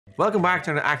Welcome back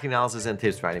to another acting analysis and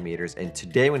tips for animators, and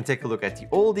today we're going to take a look at the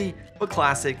oldie but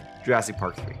classic Jurassic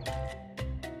Park 3.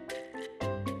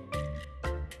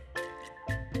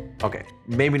 Okay,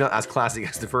 maybe not as classic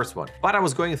as the first one, but I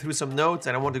was going through some notes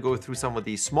and I want to go through some of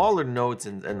the smaller notes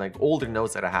and like older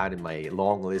notes that I had in my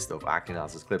long list of acting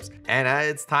analysis clips. And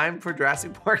it's time for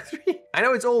Jurassic Park 3. I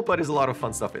know it's old, but there's a lot of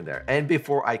fun stuff in there. And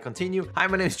before I continue, hi,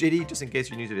 my name is JD. Just in case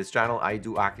you're new to this channel, I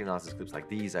do acting analysis clips like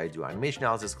these. I do animation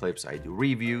analysis clips. I do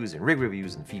reviews and rig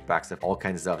reviews and feedback stuff, all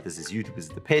kinds of stuff. This is YouTube, this is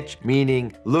the pitch,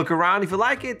 meaning look around. If you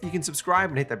like it, you can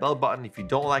subscribe and hit that bell button. If you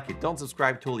don't like it, don't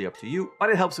subscribe, totally up to you. But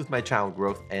it helps with my channel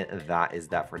growth, and that is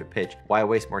that for the pitch. Why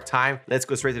waste more time? Let's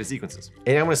go straight to the sequences.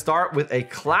 And I'm going to start with a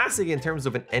classic in terms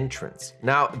of an entrance.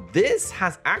 Now, this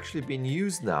has actually been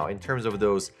used now in terms of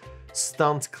those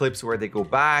stunt clips where they go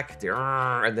back,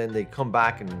 and then they come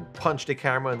back and punch the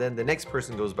camera, and then the next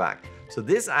person goes back. So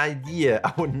this idea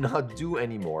I would not do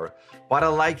anymore, but I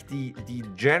like the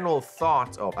general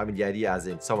thought of, the idea as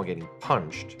in someone getting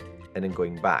punched and then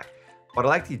going back. But I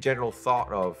like the general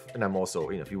thought of, and I'm also,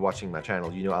 if you're watching my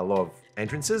channel, I love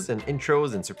entrances and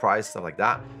intros and surprise stuff like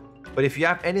that. But if you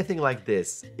have anything like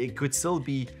this, it could still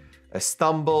be a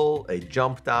stumble, a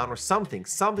jump down, or something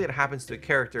that happens to a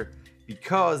character,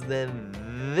 because then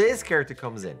this character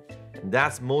comes in. And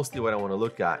that's mostly what I want to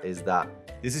look at, is that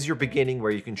this is your beginning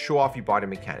where you can show off your body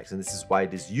mechanics. And this is why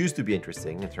this used to be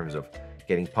interesting in terms of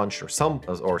getting punched or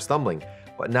stumbling.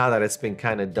 But now that it's been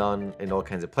kind of done in all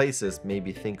kinds of places,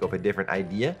 maybe think of a different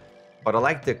idea. But I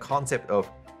like the concept of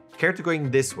character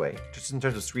going this way, just in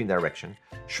terms of screen direction,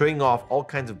 showing off all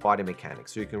kinds of body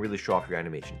mechanics so you can really show off your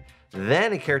animation.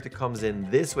 Then a character comes in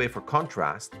this way for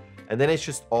contrast, and then it's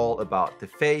just all about the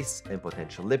face and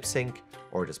potential lip sync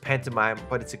or just pantomime,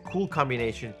 but it's a cool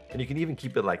combination, and you can even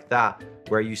keep it like that,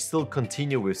 where you still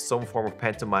continue with some form of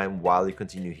pantomime while you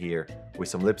continue here with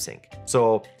some lip sync.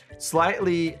 So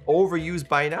slightly overused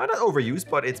by now, not overused,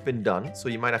 but it's been done, so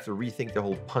you might have to rethink the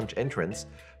whole punch entrance.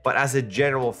 But as a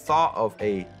general thought of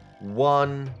a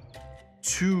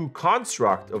 1-2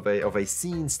 construct of a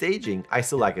scene staging, I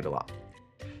still like it a lot.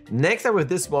 Next up with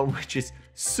this one, which is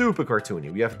super cartoony.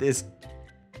 We have this,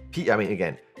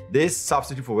 again, this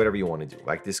substitute for whatever you want to do.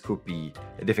 Like, this could be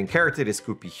a different character, this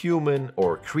could be human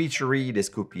or creaturey, this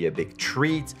could be a big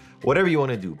treat, whatever you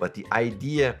want to do. But the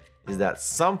idea is that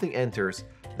something enters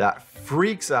that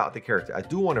freaks out the character. I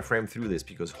do want to frame through this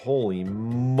because holy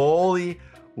moly,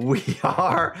 we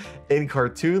are in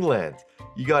cartoon land.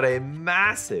 You got a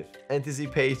massive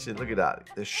anticipation. Look at that.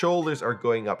 The shoulders are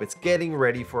going up. It's getting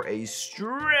ready for a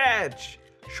stretch.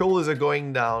 Shoulders are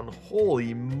going down.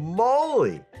 Holy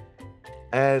moly.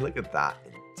 And look at that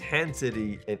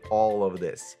intensity in all of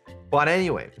this. But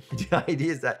anyway, the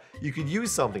idea is that you could use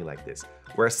something like this,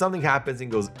 where something happens and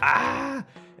goes, ah,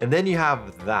 and then you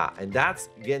have that. And that's,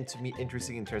 again, to me,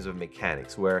 interesting in terms of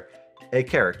mechanics, where a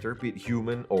character, be it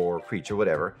human or creature,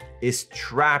 whatever, is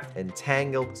trapped and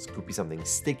tangled. This could be something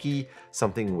sticky,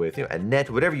 something with a net,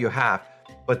 whatever you have.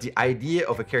 But the idea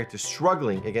of a character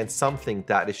struggling against something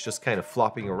that is just kind of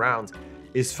flopping around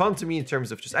is fun to me in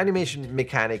terms of just animation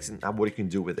mechanics and what you can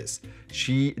do with this.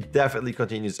 She definitely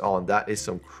continues on. That is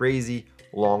some crazy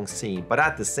long scene, but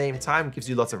at the same time gives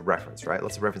you lots of reference, right?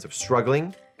 Lots of reference of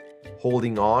struggling,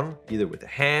 holding on, either with the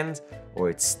hand or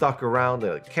it's stuck around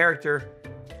the character.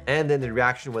 And then the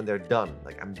reaction when they're done.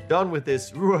 Like, I'm done with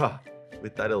this,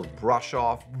 with that little brush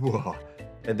off,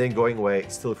 and then going away,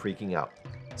 still freaking out.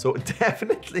 So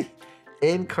definitely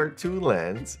in cartoon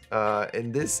land,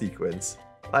 in this sequence,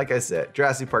 like I said,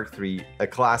 Jurassic Park 3, a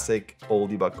classic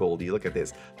oldie but goldie. Look at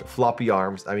this, the floppy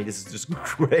arms. This is just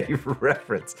great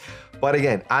reference. But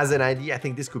again, as an idea, I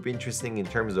think this could be interesting in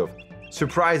terms of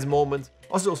surprise moments.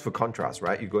 Also for contrast,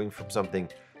 right? You're going from something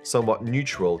somewhat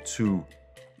neutral to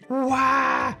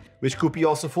wow, which could be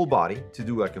also full body, to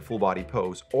do like a full body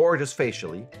pose, or just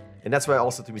facially. And that's why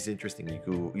also to me it's interesting.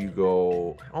 You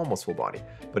go almost full body,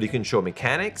 but you can show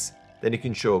mechanics, then you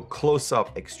can show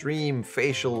close-up extreme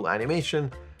facial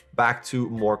animation, back to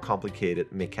more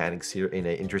complicated mechanics here in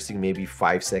an interesting, maybe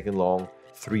 5-second long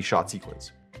 3-shot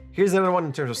sequence. Here's another one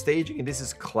in terms of staging, and this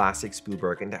is classic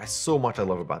Spielberg, and there's so much I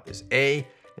love about this. In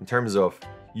terms of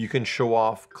you can show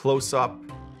off close-up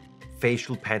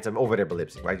facial pantomime over there, but lip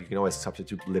sync, right? You can always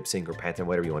substitute lip sync or pantomime,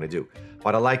 whatever you want to do.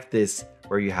 But I like this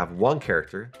where you have one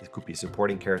character. It could be a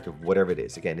supporting character, whatever it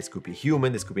is. Again, this could be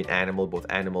human, this could be an animal, both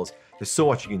animals. There's so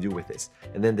much you can do with this.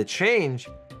 And then the change,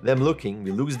 them looking,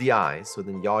 we lose the eyes. So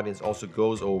then the audience also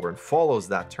goes over and follows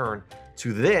that turn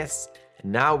to this.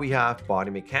 And now we have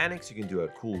body mechanics. You can do a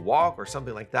cool walk or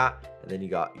something like that. And then you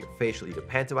got your facial, either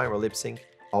pantomime or lip sync.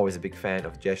 Always a big fan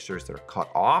of gestures that are cut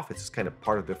off. It's just kind of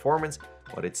part of the performance.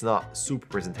 but it's not super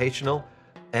presentational.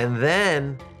 And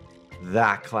then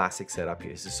that classic setup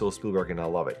here. This is so Spielberg and I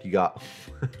love it. You got,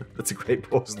 that's a great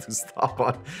pose to stop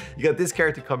on. You got this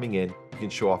character coming in, you can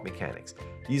show off mechanics.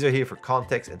 These are here for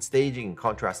context and staging and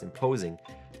contrast and posing.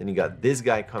 Then you got this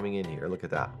guy coming in here, look at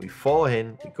that. We follow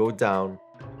him, we go down,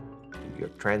 you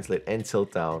go translate and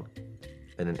tilt down,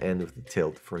 and then end with the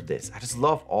tilt for this. I just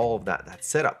love all of that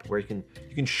setup where you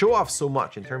can show off so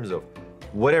much in terms of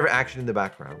whatever action in the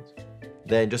background,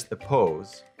 then just a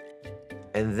pose,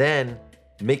 and then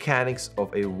mechanics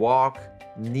of a walk,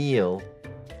 kneel,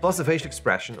 plus the facial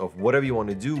expression of whatever you want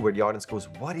to do, where the audience goes,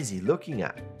 what is he looking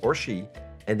at, or she?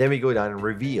 And then we go down and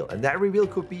reveal. And that reveal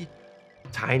could be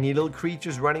tiny little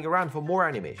creatures running around for more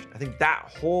animation. I think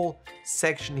that whole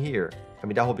section here, I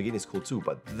mean, that whole beginning is cool too,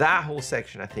 but that whole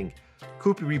section, I think,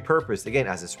 could be repurposed, again,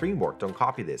 as a springboard. Don't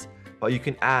copy this. But you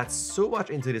can add so much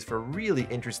into this for a really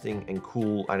interesting and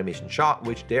cool animation shot,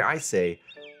 which, dare I say,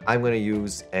 I'm going to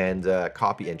use and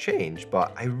copy and change,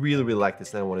 but I really, really like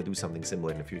this and I want to do something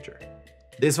similar in the future.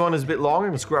 This one is a bit longer,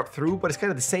 I'm going to screw up through, but it's kind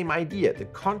of the same idea. The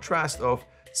contrast of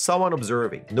someone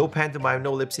observing, no pantomime,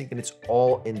 no lip sync, and it's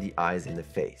all in the eyes and the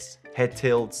face. Head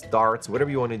tilts, darts, whatever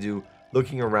you want to do,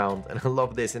 looking around, and I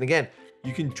love this. And again,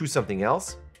 you can choose something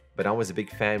else, but I'm always a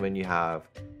big fan when you have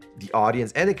the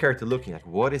audience and the character looking like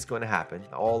what is going to happen.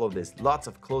 All of this, lots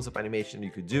of close-up animation you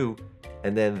could do,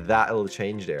 and then that little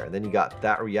change there. And then you got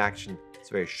that reaction. It's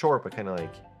very short, but kind of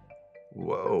like,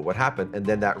 whoa, what happened? And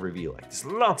then that reveal. Like, there's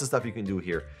lots of stuff you can do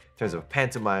here in terms of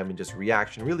pantomime and just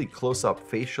reaction, really close-up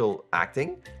facial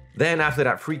acting. Then after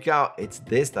that freak out, it's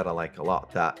this that I like a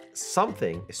lot, that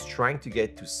something is trying to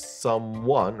get to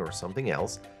someone or something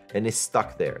else and is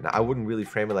stuck there. Now, I wouldn't really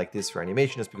frame it like this for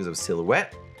animation just because of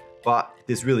silhouette, but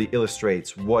this really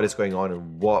illustrates what is going on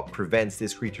and what prevents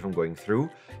this creature from going through.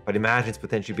 But imagine it's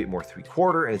potentially a bit more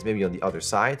three-quarter and it's maybe on the other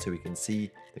side so we can see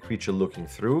the creature looking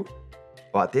through.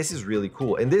 But this is really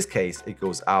cool. In this case, it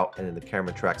goes out and then the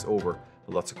camera tracks over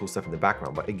with lots of cool stuff in the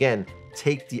background. But again,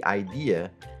 take the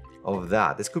idea of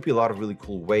that. This could be a lot of really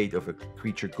cool weight of a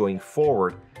creature going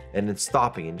forward and then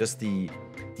stopping, and just the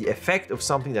effect of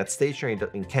something that's stationary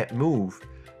and can't move,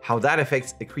 how that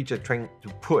affects a creature trying to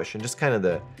push, and just kind of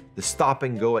the stop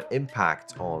and go and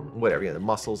impact on whatever, yeah, the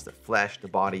muscles, the flesh, the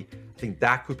body. I think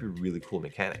that could be really cool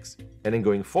mechanics. And then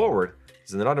going forward,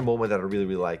 there's another moment that I really,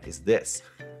 really like is this.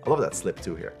 I love that slip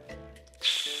too here.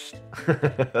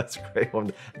 That's a great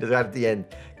one. Right at the end.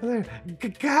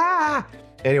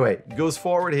 Anyway, goes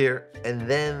forward here, and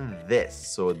then this.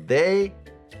 So they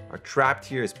are trapped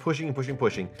here, is pushing and pushing,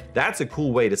 pushing. That's a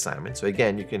cool weight assignment. So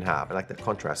again, you can have, I like that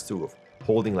contrast too, of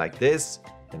holding like this,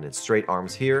 and then straight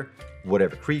arms here,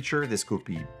 whatever creature. This could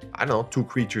be, I don't know, two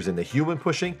creatures and the human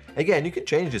pushing. Again, you can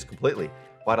change this completely.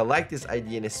 But I like this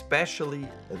idea, and especially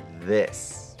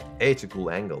this. It's a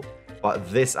cool angle, but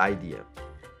this idea.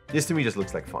 This to me just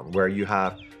looks like fun, where you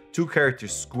have two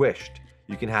characters squished.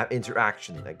 You can have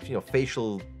interaction, like, you know,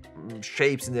 facial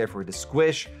shapes in there for the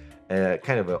squish,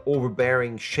 kind of an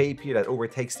overbearing shape here that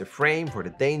overtakes the frame for the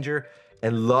danger,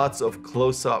 and lots of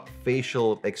close-up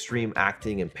facial extreme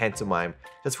acting and pantomime,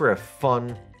 just for a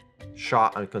fun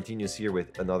shot. And continues here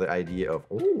with another idea of,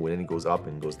 oh, and then it goes up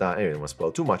and goes down. Anyway, I don't want to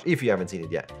spoil too much if you haven't seen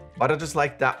it yet. But I just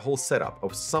like that whole setup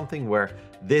of something where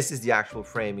this is the actual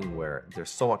framing, where there's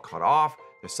somewhat cut off,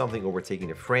 there's something overtaking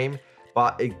the frame,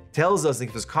 but it tells us, it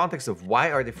gives us context of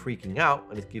why are they freaking out,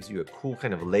 and it gives you a cool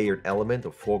kind of layered element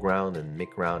of foreground and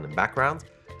midground and background.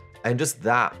 And just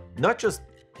that, not just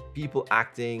people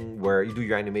acting where you do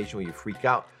your animation where you freak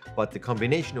out, but the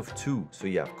combination of two. So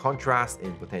you have contrast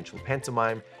and potential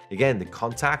pantomime. Again, the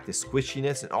contact, the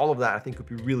squishiness, and all of that I think could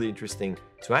be really interesting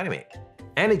to animate.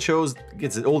 And it shows,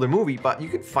 it's an older movie, but you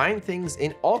can find things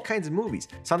in all kinds of movies.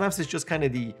 Sometimes it's just kind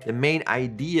of the main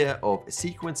idea of a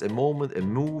sequence, a moment, a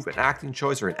move, an acting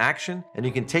choice, or an action. And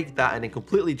you can take that and then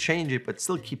completely change it, but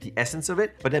still keep the essence of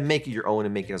it, but then make it your own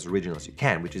and make it as original as you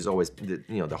can, which is always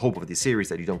the hope of the series,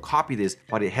 that you don't copy this,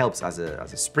 but it helps as a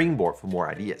springboard for more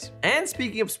ideas. And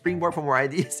speaking of springboard for more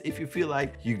ideas, if you feel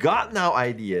like you got now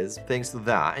ideas thanks to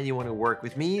that, and you want to work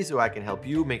with me so I can help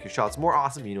you make your shots more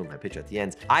awesome, you know my pitch at the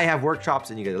end. I have workshops,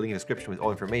 and you get a link in the description with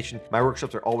all information. My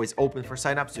workshops are always open for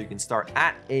sign up, so you can start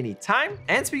at any time.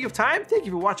 And speaking of time, thank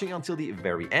you for watching until the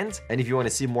very end. And if you want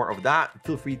to see more of that,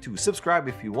 feel free to subscribe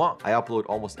if you want. I upload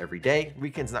almost every day.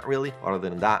 Weekends, not really. Other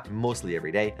than that, mostly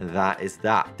every day. And that is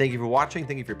that. Thank you for watching.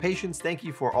 Thank you for your patience. Thank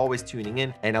you for always tuning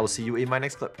in. And I will see you in my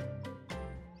next clip.